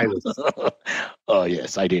anxiety, Cyrus. Oh,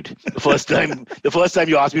 yes, I did. The first time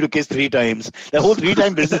you asked me to kiss 3 times. The whole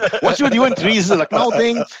 3-time business. What's with you in threes? It's a Lucknow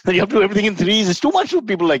thing. Then you have to do everything in threes. It's too much for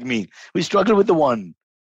people like me. We struggle with the one.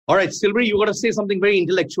 All right, Silvery, you got to say something very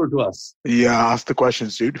intellectual to us. Yeah, ask the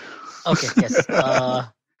questions, dude. Okay, yes.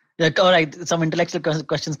 All right, some intellectual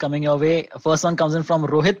questions coming your way. First one comes in from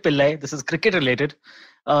Rohit Pillai. This is cricket related.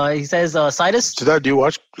 He says, Cyrus.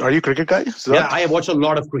 Siddharth, are you a cricket guy? Siddharth? Yeah, I watch a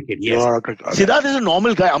lot of cricket. Yes. Okay. Siddharth is a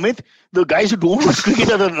normal guy. Amit, the guys who don't watch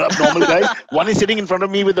cricket are the normal guys. One is sitting in front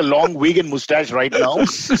of me with a long wig and mustache right now.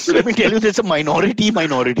 So let me tell you, there's a minority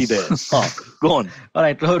there. Go on. All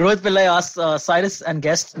right. Rohit Pillai asks Cyrus and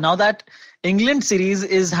guest, now that England series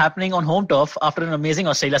is happening on home turf after an amazing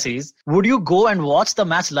Australia series, would you go and watch the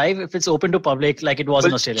match live if it's open to public like it was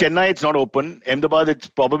in Australia? Chennai, it's not open. Ahmedabad, it's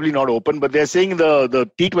probably not open. But they're saying the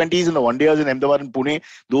T20s and the one-dayers in Ahmedabad and Pune,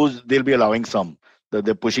 those they'll be allowing some.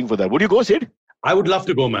 They're pushing for that. Would you go, Sid? I would love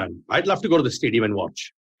to go, man. I'd love to go to the stadium and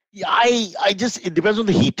watch. Yeah, it depends on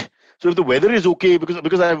the heat. So if the weather is okay,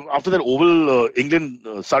 because after that Oval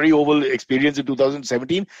England Surrey Oval experience in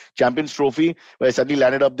 2017 Champions Trophy, where I suddenly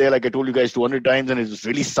landed up there like I told you guys 200 times, and it was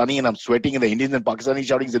really sunny and I'm sweating, and the Indians and Pakistanis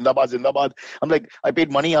shouting Zindabad, Zindabad. I'm like, I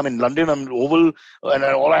paid money. I'm in London. I'm in Oval, and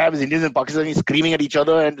all I have is Indians and Pakistanis screaming at each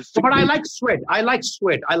other. And but I like sweat.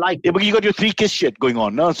 Yeah, but you got your 3-kiss shit going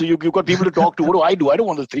on, no? So you've got people to talk to. What do? I don't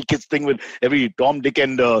want the 3-kiss thing with every Tom, Dick,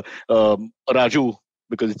 and Raju.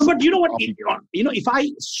 Because but you know what? If I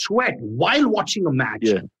sweat while watching a match,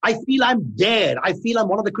 I feel I'm there. I feel I'm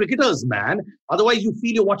one of the cricketers, man. Otherwise, you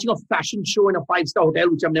feel you're watching a fashion show in a 5-star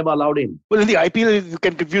hotel, which I'm never allowed in. Well, in the IPL, you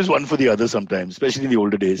can confuse one for the other sometimes, especially in the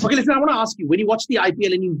older days. Okay, listen, I want to ask you, when you watch the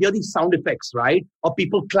IPL and you hear these sound effects, right, of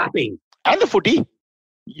people clapping. And the footy.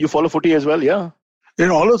 You follow footy as well, yeah. In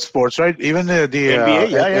all of sports, right? Even the NBA,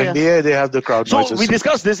 NBA, they have the crowd noises. So we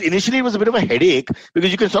discussed this. Initially, it was a bit of a headache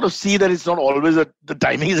because you can sort of see that it's not always the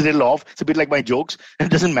timing is a little off. It's a bit like my jokes. It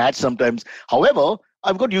doesn't match sometimes. However,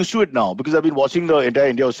 I've got used to it now because I've been watching the entire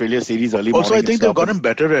India-Australia series early morning. Also, I think they've gotten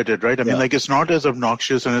better at it, right? I mean, like, it's not as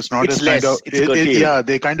obnoxious and it's not as less.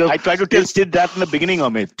 They kind of... I tried to tell Sid that in the beginning,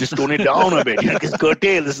 Amit. Just tone it down a bit. It's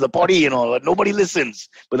curtail. This is the potty, Nobody listens.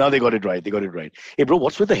 But now they got it right. Hey, bro,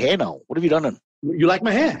 what's with the hair now? What have you done? You like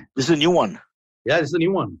my hair? This is a new one. Yeah, this is a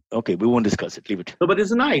new one. Okay, we won't discuss it. Leave it. No, but it's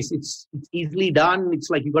nice. It's easily done. It's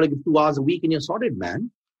like you got to give 2 hours a week and you're sorted, man.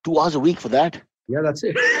 2 hours a week for that? Yeah, that's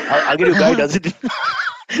it. I'll get you a guy who does it.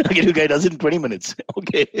 I'll get you a guy who does it in 20 minutes.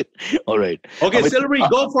 Okay. All right. Okay, Silvery,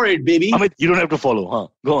 go for it, baby. Amit, you don't have to follow, huh?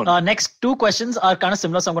 Go on. Next 2 questions are kind of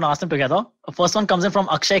similar, so I'm going to ask them together. First one comes in from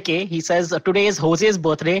Akshay K. He says, today is Jose's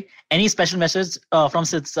birthday. Any special message from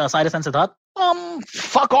Cyrus and Siddharth?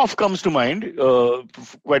 Fuck off comes to mind,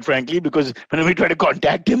 quite frankly, because whenever we try to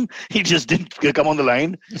contact him, he just didn't come on the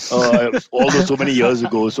line, although so many years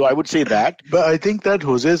ago. So I would say that. But I think that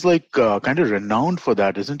Jose is like kind of renowned for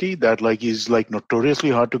that, isn't he? That like he's like notoriously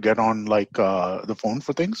hard to get on like the phone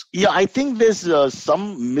for things. Yeah, I think there's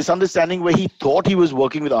some misunderstanding where he thought he was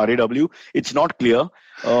working with RAW. It's not clear.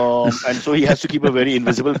 And so he has to keep a very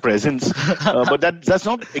invisible presence. But that's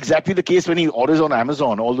not exactly the case when he orders on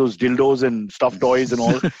Amazon, all those dildos and stuffed toys and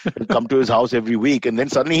all come to his house every week. And then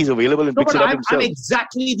suddenly he's available and picks it up himself. I'm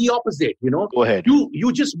exactly the opposite, Go ahead.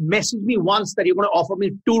 You just messaged me once that you're going to offer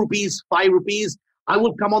me 2 rupees, 5 rupees. I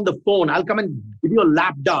will come on the phone. I'll come and give you a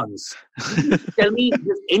lap dance. Tell me if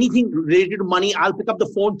there's anything related to money. I'll pick up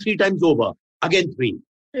the phone 3 times over. Again, 3.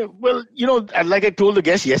 Yeah, well, and like I told the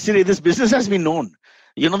guest yesterday, this business has been known.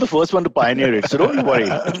 You're not the first one to pioneer it, so don't worry.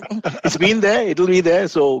 It's been there, it'll be there.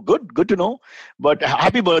 So good to know. But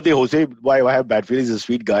happy birthday, Jose. Why I have bad feelings? He's a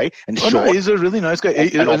sweet guy and short. No, he's a really nice guy.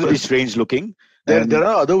 And awfully strange looking. There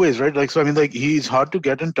are other ways, right? Like, so I mean, like, he's hard to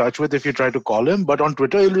get in touch with if you try to call him, but on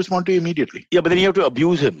Twitter he'll respond to you immediately. Yeah, but then you have to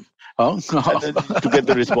abuse him to get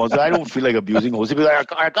the response. I don't feel like abusing Jose because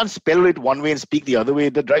I can't spell it one way and speak the other way.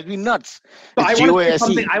 That drives me nuts. So I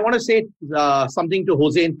want to say something to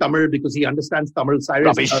Jose in Tamil because he understands Tamil. Cyrus,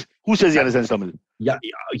 rubbish. Who says he understands Tamil? Yeah,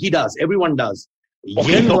 he does. Everyone does.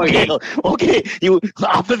 Okay. You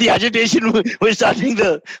after the agitation, we're starting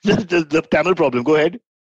the Tamil problem. Go ahead.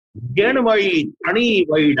 Now,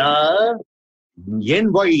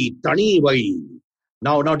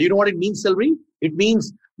 do you know what it means, Selvi? It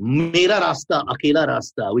means Mera Rasta, Akela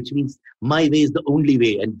Rasta, which means my way is the only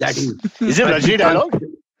way. And that is... Is it Rajni dialogue?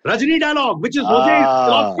 Rajni dialogue, which is Jose's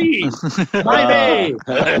philosophy. My way.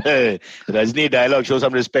 Rajni dialogue, show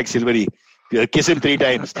some respect, Silvery. Kiss him 3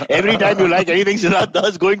 times. Every time you like anything Siddharth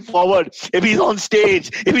does going forward, if he's on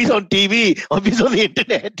stage, if he's on TV, or if he's on the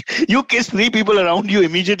internet, you kiss 3 people around you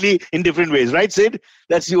immediately in different ways. Right, Sid?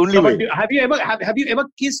 That's the only way. Have you ever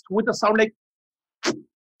kissed with a sound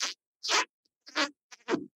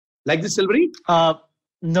like this, Silvery?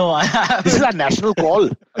 No, I haven't. This is our national call.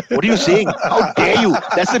 What are you saying? How dare you?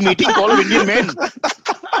 That's the meeting call of Indian men.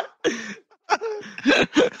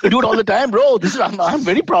 We do it all the time, bro. I'm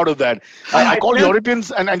very proud of that. I call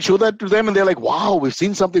Europeans and show that to them, and they're like, "Wow, we've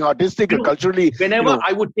seen something artistic and culturally." Whenever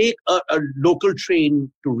I would take a local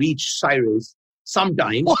train to reach Cyrus,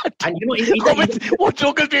 sometimes, what? And what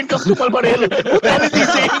local train comes to Palparel? What the hell is he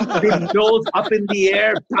saying? Windows up in the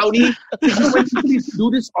air, Townie. When people used to do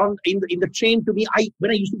this in the train to me,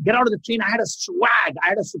 when I used to get out of the train, I had a swag, I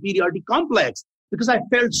had a superiority complex because I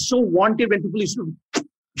felt so wanted when people used to.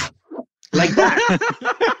 Like that.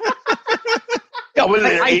 Yeah, well,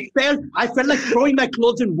 I felt like throwing my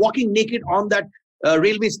clothes and walking naked on that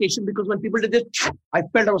railway station because when people did this, I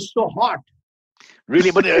felt I was so hot.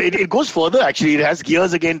 Really, but it goes further actually. It has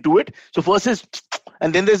gears again to it. So first is,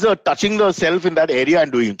 and then there's a touching the self in that area and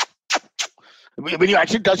doing. When you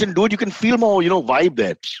actually touch and do it, you can feel more, vibe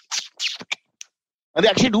there. And they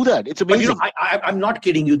actually do that. It's amazing. But I'm not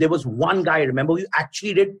kidding you. There was one guy, remember, who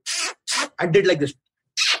actually did like this.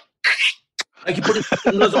 Like he put his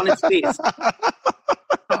fingers on his face.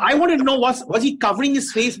 I wanted to know, was he covering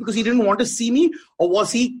his face because he didn't want to see me? Or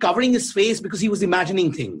was he covering his face because he was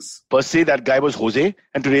imagining things? Per se, that guy was Jose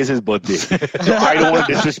and today is his birthday. So I don't want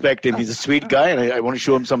to disrespect him. He's a sweet guy and I want to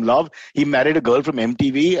show him some love. He married a girl from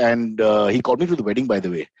MTV and he called me to the wedding, by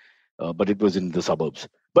the way. But it was in the suburbs.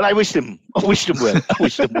 But I wished him well.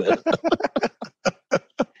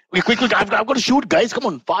 Quick. I've got to shoot, guys. Come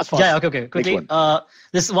on, fast. Yeah, okay. Quickly.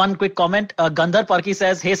 This one quick comment. Gandhar Parki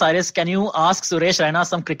says, "Hey Cyrus, can you ask Suresh Raina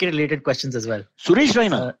some cricket-related questions as well?" Suresh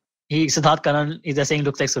Raina? Siddharth Kannan is saying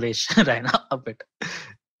looks like Suresh Raina a bit.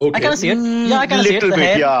 Okay. I can see it. Yeah, I can see it. Little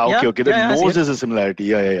bit. Yeah, okay. The nose is a similarity.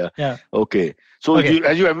 Yeah. Okay. So, okay.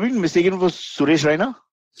 Have you ever been mistaken for Suresh Raina?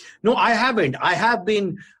 No, I haven't. I have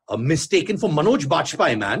been mistaken for Manoj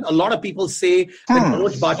Bajpayee, man. A lot of people say that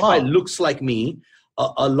Manoj Bajpayee looks like me.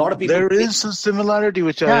 A lot of people. There is a similarity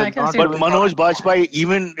which I can see. But Manoj Bajpayee,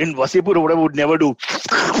 even in Vasipur or whatever, would never do.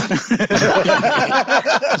 He's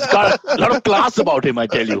got a lot of class about him, I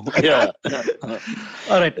tell you. Yeah.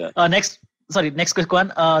 All right. Next quick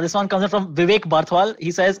one. This one comes in from Vivek Barthwal. He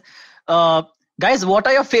says, guys, what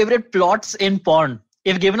are your favorite plots in porn?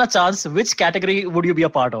 If given a chance, which category would you be a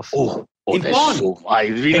part of? I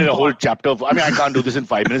read a whole chapter. I can't do this in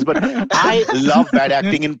 5 minutes, but I love bad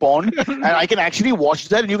acting in porn. And I can actually watch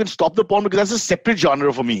that and you can stop the porn because that's a separate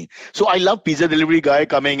genre for me. So I love pizza delivery guy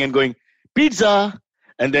coming and going, pizza.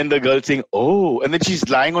 And then the girl saying, oh, and then she's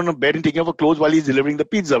lying on a bed and taking off her clothes while he's delivering the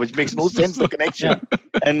pizza, which makes no sense, the connection.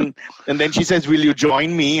 And then she says, will you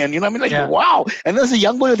join me? And wow. And there's a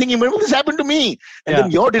young boy thinking, when will this happen to me? And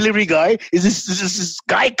then your delivery guy is this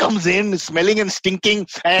guy comes in smelling and stinking,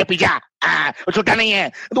 pizza,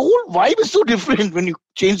 the whole vibe is so different when you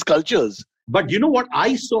change cultures. But you know what?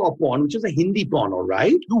 I saw a porn, which is a Hindi porn, all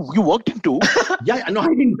right? You worked into? Yeah, no, I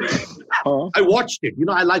didn't. I watched it.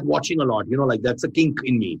 I like watching a lot. That's a kink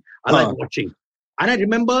in me. I like watching. And I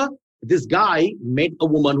remember this guy met a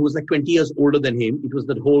woman who was like 20 years older than him. It was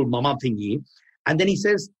that whole mama thingy. And then he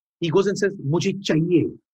goes and says, Mujhe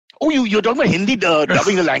chahiye. Oh, you're talking about Hindi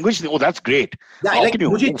dubbing the language? Oh, that's great. Yeah, How like can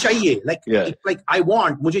you- mujhe chahiye. Like, Yeah. it's like I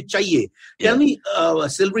want, mujhe chahiye. Yeah. Tell me,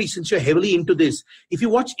 Silvery, since you're heavily into this, if you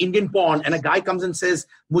watch Indian porn and a guy comes and says,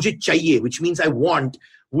 mujhe chahiye, which means I want,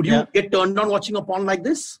 would you Yeah. get turned on watching a porn like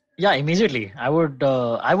this? Yeah, immediately. I would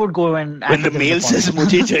go and When act the in male porn. says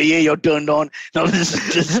 "mujhe chahiye," you're turned on. Now this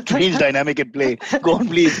is just strange dynamic at play. Go on,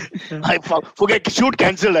 please. Forget shoot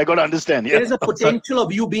cancelled. I got to understand. Yeah. There is a potential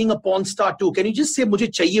of you being a porn star too. Can you just say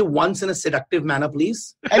mujhe chahiye once in a seductive manner,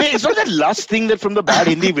 please? I mean, it's not that lust thing that from the bad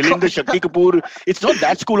Hindi villain, the Shakti Kapoor. It's not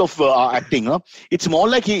that school of acting. Huh? It's more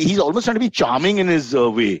like he's almost trying to be charming in his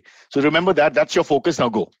way. So remember that. That's your focus. Now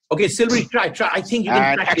go. Okay, Silvery, try. I think you can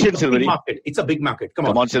And crack action, it. It's a big Silvery. market. It's a big market. Come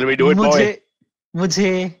Come on. on, Silvery, do it, boy.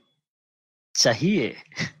 मुझे चाहिए.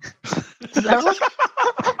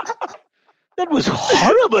 That was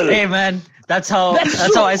horrible. Hey man, that's how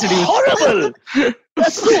so I seduce. horrible.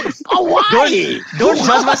 That's so. Why? Don't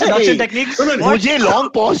judge my seduction Why? techniques. Mujhe long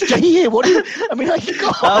pause chahiye. What do you? I mean, like,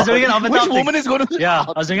 I was doing an Amitabh which thing. woman is going to? Yeah,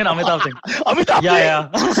 I was doing an Amitabh thing. Amitabh.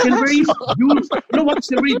 Yeah. Silvery, you know what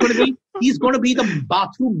Silvery is going to be? He's going to be the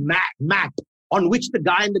bathroom mat on which the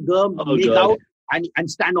guy and the girl make God. out and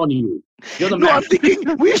stand on you. You're the No, I'm mat.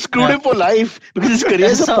 thinking we screwed him for life because his career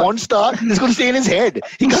as a So- porn star is going to stay in his head.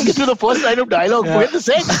 He can't get through the first line of dialogue. Yeah. Forget the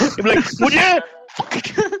sex. He'll be like, mujhe. Fuck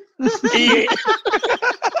it.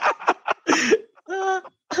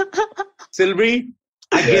 Silvery,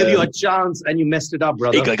 I gave you a chance and you messed it up,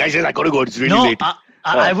 brother. Hey, guys, I got to go. It's really No, late.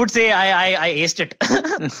 I would say I aced it.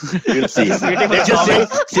 We'll see. Waiting for Let's the just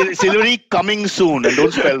comments. say Silvery coming soon and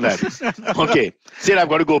don't spell that. Okay. Sid, I've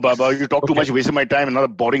got to go, Baba. You talk too much, wasted my time. Another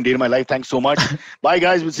boring day in my life. Thanks so much. Bye,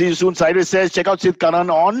 guys. We'll see you soon. Cyrus says, check out Sid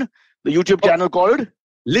Kanan on the YouTube channel called.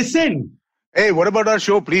 Listen. Hey, what about our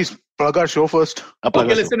show? Please plug our show first. Okay,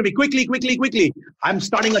 listen to me. Quickly. I'm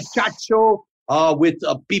starting a chat show with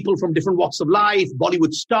people from different walks of life,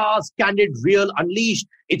 Bollywood stars, Candid, Real, Unleashed.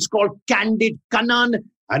 It's called Candid Kanan,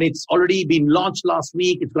 and it's already been launched last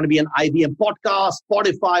week. It's going to be an IBM podcast,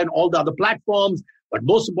 Spotify, and all the other platforms. But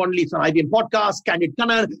most importantly, it's an IBM podcast, Candid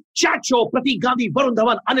Kanan, chat show, Pratik Gandhi, Varun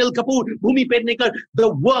Dhawan, Anil Kapoor, Bhumi Pednekar, the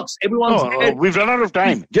works, everyone's there. We've run out of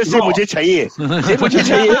time. Just say No. mujhe chahiye. Say mujhe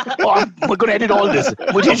chahiye. Oh, I'm going to edit all this.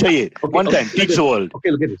 Mujhe chahiye. One time. Teach the world.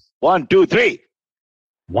 Okay, look at this. 1, 2, 3.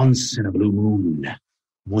 Once in a blue moon,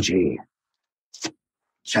 mujhe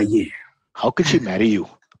chahiye. How could she marry you?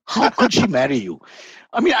 How could she marry you?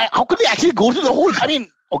 I mean, how could they actually go through the whole? I mean,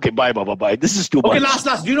 okay, bye, bye. This is too Okay, much.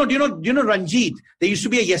 last. Do you know Ranjit? There used to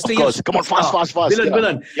be a yesterday. Of course. Come on, fast.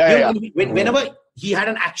 Villain. Yeah. Whenever he had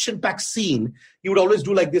an action-packed scene, he would always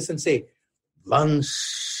do like this and say,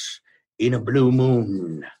 "Once in a blue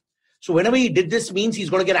moon." So whenever he did this, means he's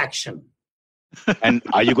going to get action. And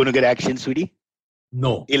are you going to get action, sweetie?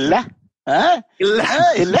 No. Illa? Huh? Illa?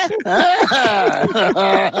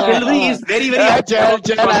 Silvery is very, very. I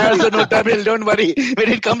also know Tamil, don't worry. When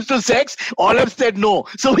it comes to sex, all have said no.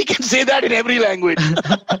 So we can say that in every language.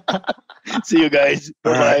 See you guys.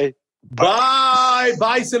 Bye-bye.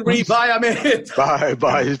 Bye, Silvery. Bye, Amit.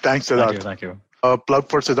 Bye. Thanks, Siddharth. Thank you. Plug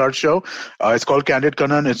for Siddharth's show. It's called Candid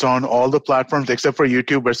Kanan. It's on all the platforms except for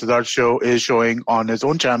YouTube, where Siddharth's show is showing on his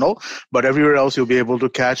own channel. But everywhere else, you'll be able to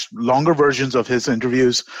catch longer versions of his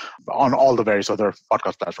interviews on all the various other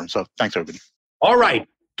podcast platforms. So thanks, everybody. All right,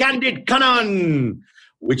 Candid Kanan,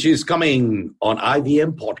 which is coming on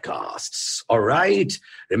IVM Podcasts. All right.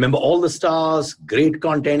 Remember all the stars, great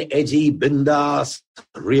content, edgy, bindas,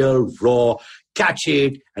 real, raw. Catch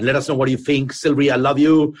it and let us know what you think. Silvery, I love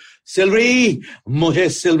you. Silvery, mujhe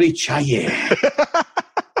Silvery chahiye.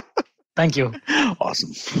 Thank you.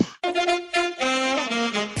 Awesome.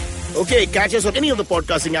 Okay, catch us on any of the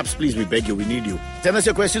podcasting apps, please. We beg you, we need you. Send us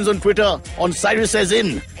your questions on Twitter on Cyrus Says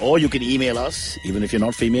In, or you can email us, even if you're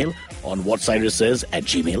not female, on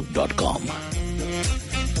whatcyrussays@gmail.com.